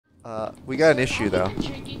We got an issue though.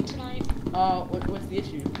 What's the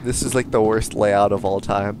issue? This is like the worst layout of all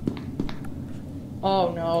time.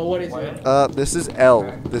 Oh no, what is it? This is L.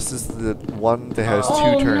 This is the one that has two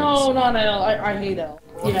turns. Oh no, not L. I hate L.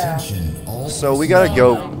 Yeah. So we gotta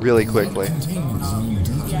go really quickly.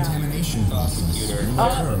 Decontamination process will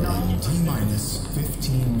occur in T-minus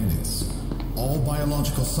 15 minutes. All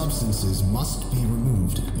biological substances must be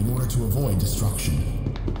removed in order to avoid destruction.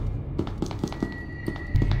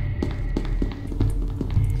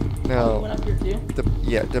 No. Went up here too?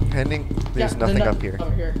 Yeah, depending. There's nothing up here.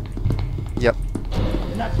 Over here. Yep.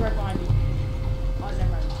 The nuts right behind you. Oh,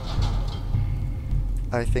 never mind.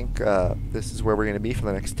 I think this is where we're gonna be for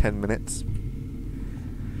the next 10 minutes.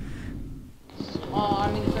 Oh,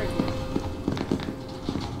 I mean, it's right here.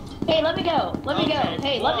 Hey, let me go. Let me go.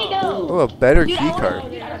 Hey, let me go. Oh, a better Dude, key I card.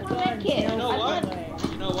 want a med kit. You know what?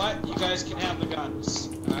 You know what? You guys can have the guns.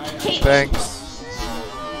 Thanks.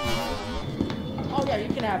 Oh yeah,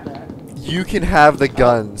 you can have that. You can have the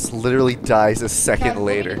guns. Literally dies a second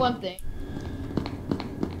later. One thing.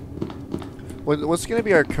 What's gonna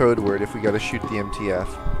be our code word if we gotta shoot the MTF?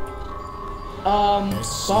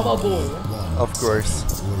 Baba Boy. Of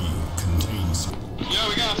course. Yo,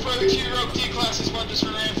 we got a further 2 rogue D classes. One just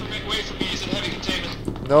ran away from me. Is it heavy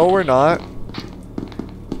containment? No, we're not.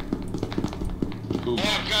 They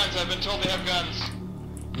have guns. I've been told they have guns.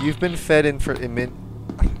 You've been fed in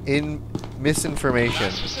misinformation.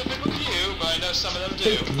 Not specifically you, but I know some of them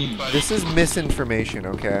do. But This is misinformation,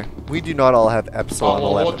 okay? We do not all have Epsilon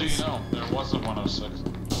 11s. What do you know? There was a 106.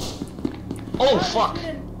 Oh, fuck!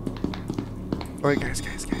 Alright, guys.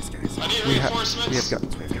 I need We have reinforcements.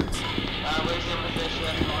 guns, we have guns. Where's the organization?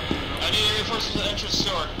 I need reinforcements at entrance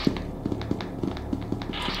store.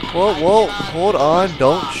 Whoa, hold on,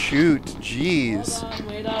 don't shoot, jeez. Hold on,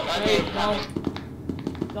 wait up, wait,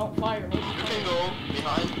 don't fire. You can go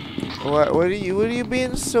behind. What are you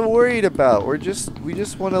being so worried about? We just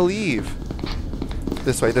want to leave.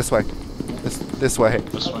 This way. This way. Okay.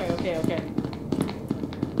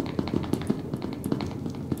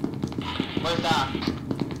 Where's that?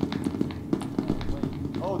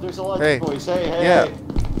 Oh, there's a lot Hey. of voice. Hey. Yeah.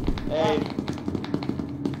 Hey.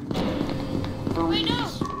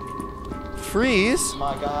 Freeze?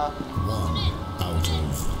 My God.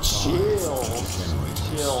 Chill.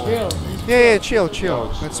 Yeah, chill.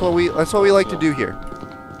 That's what we like to do here.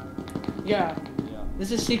 Yeah.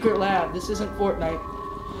 This is secret lab. This isn't Fortnite.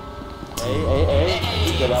 Hey.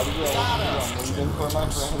 Get out of here. I'm leaving for my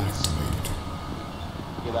friends.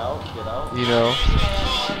 Get out. You know.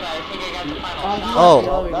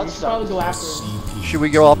 Oh, that's you should probably go after him. Should we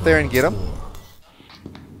go up there and get him?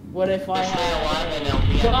 What if I have...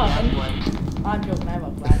 I'm joking, I have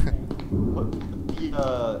a flashbang. Put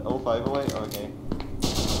the 05 away? Okay.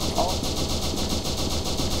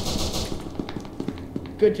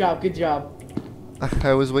 Good job.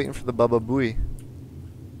 I was waiting for the Baba Booey.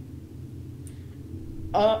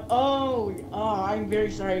 I'm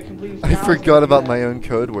very sorry, I completely I forgot about my own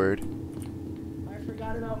code word. I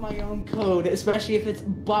forgot about my own code, especially if it's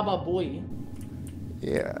Baba Boy.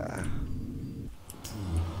 Yeah.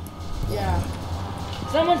 Yeah.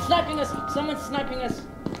 Someone's sniping us!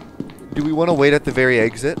 Do we want to wait at the very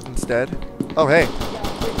exit instead? Oh, hey.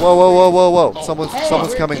 Whoa.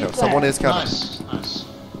 Someone's coming though. Someone is coming. Nice.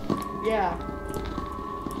 Yeah.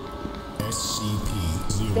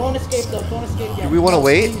 SCP-0. Don't escape though, don't escape yet. Do we want to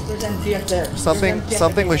wait? Please, there's MTF there. There's Something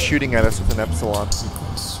MTF was there. shooting at us with an Epsilon.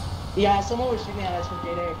 Yeah, someone was shooting at us from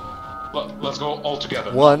J-Day. Let's go all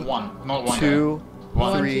together. One, Not one. two,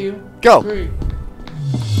 One, three, 1, 2, go! 3.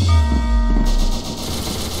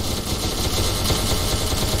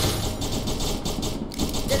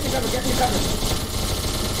 Get to cover.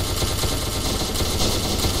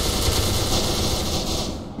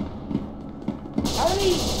 How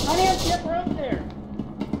many MTF are up there?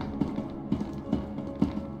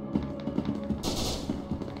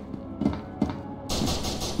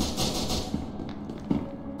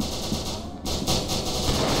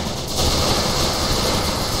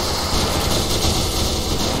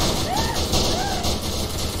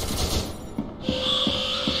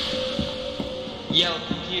 Yo,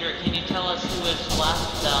 computer, can you tell us who is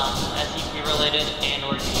left, SCP related and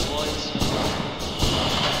or D-boys?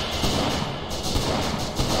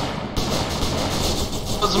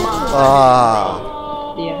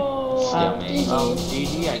 Ah.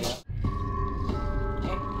 GG, I guess.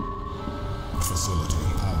 Facility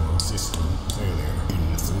power system failure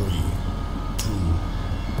in 3, 2,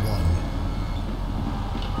 1.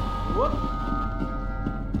 Whoop.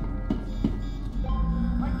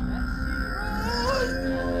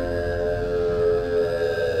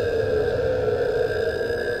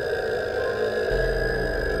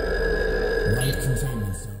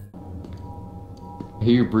 I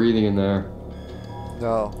hear you breathing in there.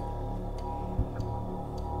 No.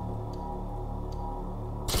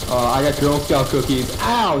 I got Girl Scout cookies.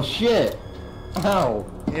 Ow, shit! Ow!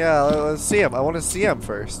 Yeah, let's see him. I want to see him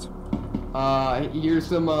first. Here's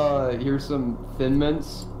some Thin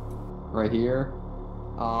Mints. Right here.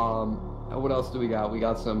 What else do we got? We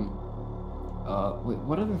got some, wait,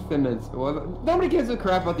 what other Thin Mints? Well, nobody gives a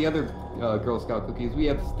crap about the other, Girl Scout cookies. We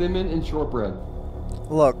have Thin Mint and shortbread.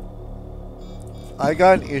 Look. I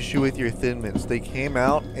got an issue with your Thin Mints. They came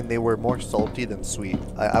out and they were more salty than sweet.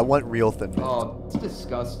 I want real Thin Mint. Oh, it's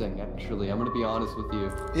disgusting, actually. I'm gonna be honest with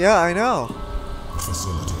you. Yeah, I know.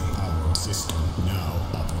 Facility power system now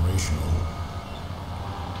operational.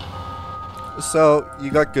 So,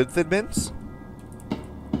 you got good Thin Mints?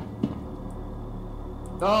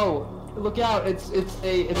 Oh, look out! It's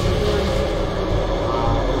a very...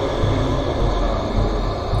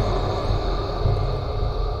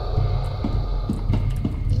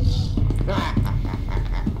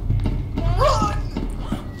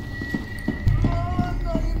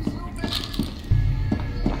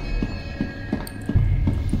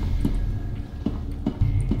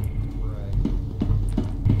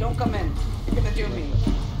 Don't come in. You're gonna do me.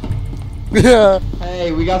 Yeah.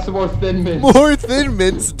 Hey, we got some more Thin Mints. More Thin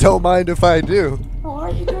Mints? Don't mind if I do. Why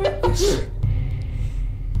are you doing this?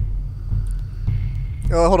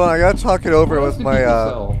 Oh, hold on, I gotta talk it over What else with do my, people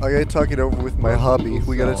sell? I gotta talk it over with my hubby.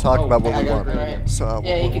 We gotta sell? talk Oh, about what I we got want. it right here. So,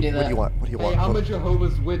 Yeah, you can do what that. do you want? What do you Hey, want? I'm a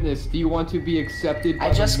Jehovah's Witness. Do you want to be accepted by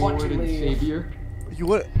I just the want Lord to and leave. Savior, You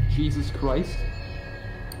what? Jesus Christ?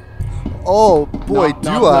 Oh, boy, Knock, do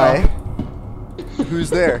knock, I. knock. Who's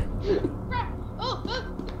there?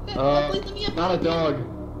 Not a dog.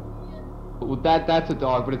 Well, that's a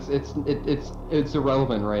dog, but it's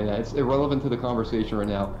irrelevant right now. It's irrelevant to the conversation right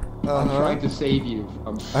now. I'm trying to save you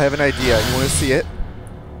from... I have an idea. You want to see it?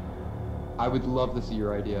 I would love to see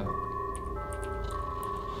your idea.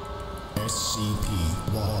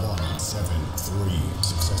 SCP-1173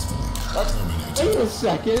 successfully terminated. Wait a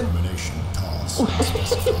second. Termination cost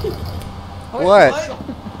unspecified. What?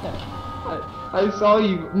 I saw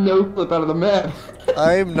you no clip out of the map.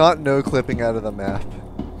 I'm not no clipping out of the map.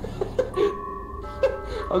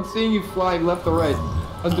 I'm seeing you flying left to right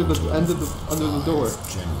under the door.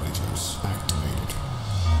 Generators activated.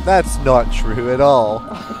 That's not true at all.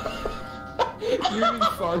 You're even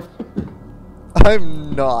farther.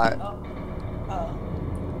 I'm not.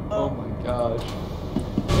 Oh my gosh.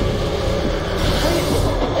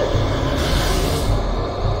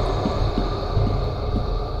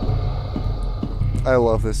 I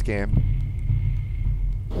love this game.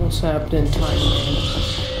 What's happening, Tiny?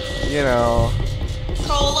 You know.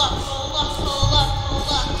 Cola.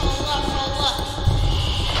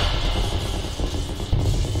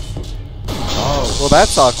 Oh. Well,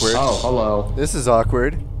 that's awkward. Oh, hello. This is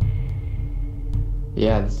awkward.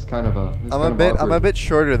 Yeah, this is kind of a. I'm a bit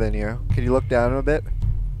shorter than you. Can you look down a bit?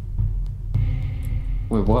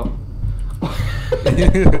 Wait, what?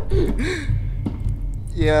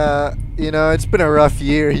 Yeah, you know, it's been a rough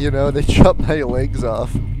year, you know, they chopped my legs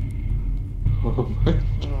off.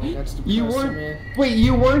 That's You depressing, weren't. man. Wait,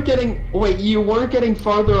 you weren't getting. Wait, you weren't getting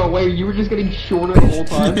farther away. You were just getting shorter the whole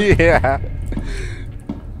time. Yeah.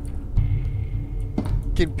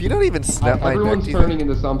 Can Peanut even snap my neck? Everyone's do you turning think?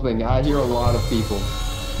 into something. I hear a lot of people.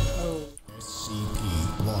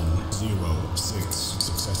 SCP-106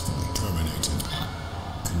 successfully terminated.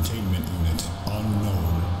 Containment unit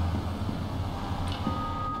unknown.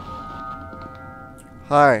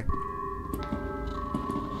 Hi.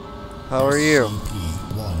 How are you?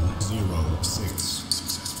 SCP-106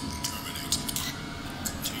 successfully terminated.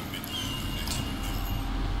 Containment unit.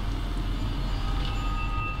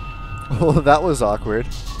 Well, that was awkward.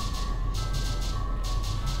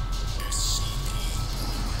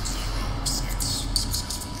 SCP-106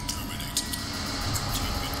 successfully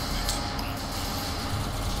terminated.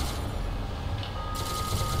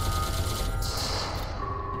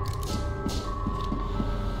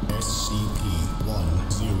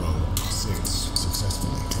 SCP-106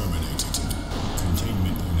 successfully terminated.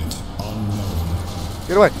 Containment unit unknown.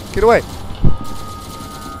 Get away! Get away!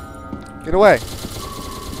 Get away!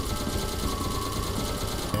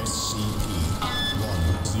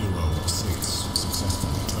 SCP-106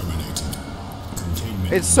 successfully terminated.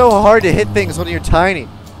 Containment It's so hard to hit things when you're tiny.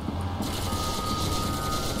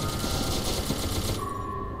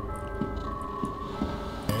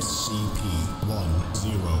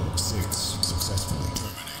 SCP-106 successfully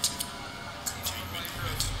terminated. Containment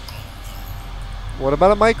unit unknown. What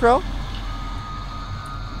about a micro?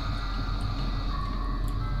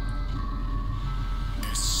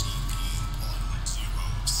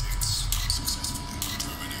 SCP-106 successfully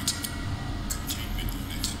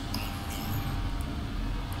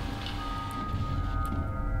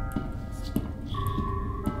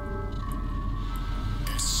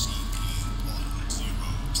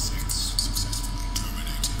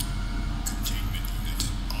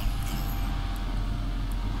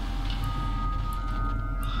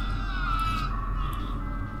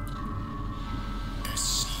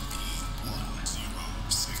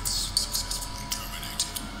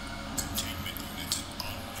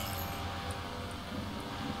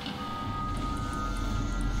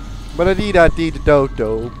Ba da dee da dee da do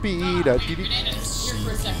do. Be da dee dee. Here for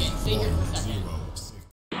a second. Stay here for a second.